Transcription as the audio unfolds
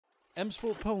M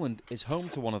Sport Poland is home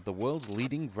to one of the world's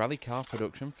leading rally car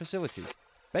production facilities,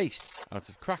 based out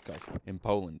of Krakow in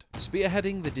Poland.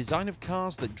 Spearheading the design of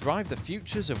cars that drive the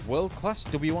futures of world-class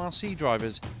WRC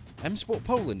drivers, M Sport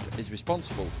Poland is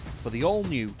responsible for the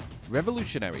all-new,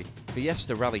 revolutionary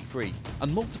Fiesta Rally3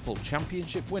 and multiple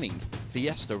championship-winning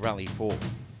Fiesta Rally4.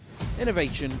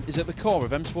 Innovation is at the core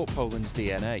of M Sport Poland's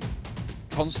DNA,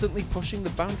 constantly pushing the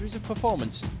boundaries of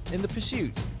performance in the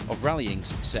pursuit of rallying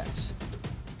success.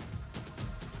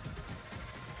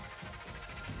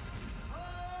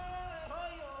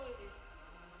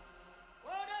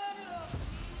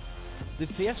 The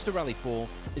Fiesta Rally4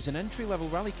 is an entry-level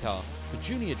rally car for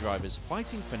junior drivers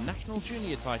fighting for national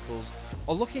junior titles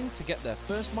or looking to get their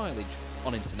first mileage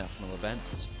on international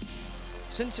events.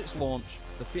 Since its launch,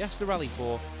 the Fiesta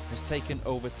Rally4 has taken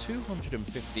over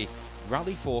 250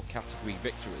 Rally 4 category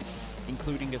victories,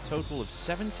 including a total of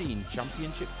 17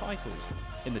 championship titles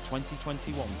in the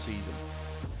 2021 season.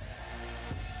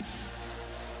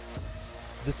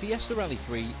 The Fiesta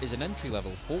Rally3 is an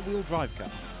entry-level four-wheel drive car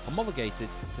homologated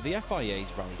to the FIA's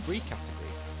Rally3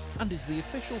 category and is the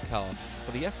official car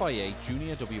for the FIA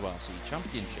Junior WRC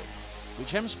Championship,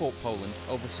 which M Sport Poland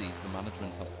oversees the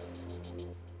management of.